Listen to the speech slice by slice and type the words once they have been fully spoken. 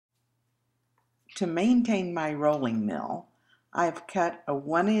To maintain my rolling mill, I have cut a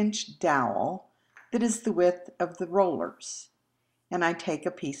 1-inch dowel that is the width of the rollers, and I take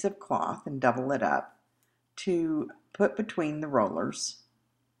a piece of cloth and double it up to put between the rollers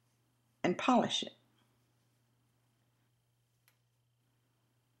and polish it.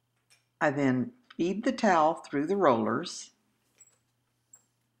 I then feed the towel through the rollers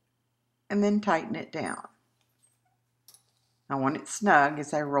and then tighten it down. I want it snug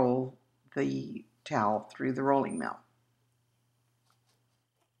as I roll the towel through the rolling mill.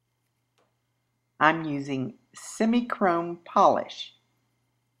 I'm using semi-chrome polish.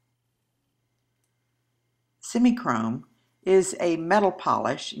 Semi-chrome is a metal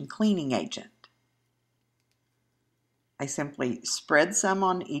polish and cleaning agent. I simply spread some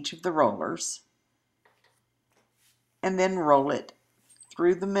on each of the rollers and then roll it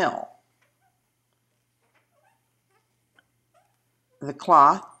through the mill. The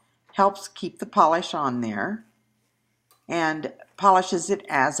cloth helps keep the polish on there and polishes it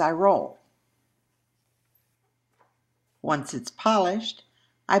as I roll. Once it's polished,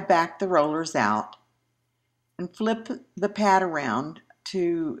 I back the rollers out and flip the pad around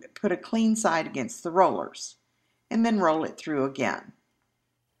to put a clean side against the rollers, and then roll it through again.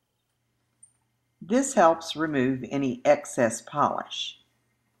 This helps remove any excess polish.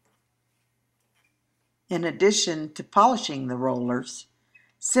 In addition to polishing the rollers,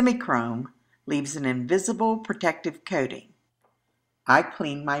 semi-chrome leaves an invisible protective coating. I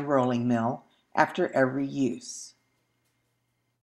clean my rolling mill after every use.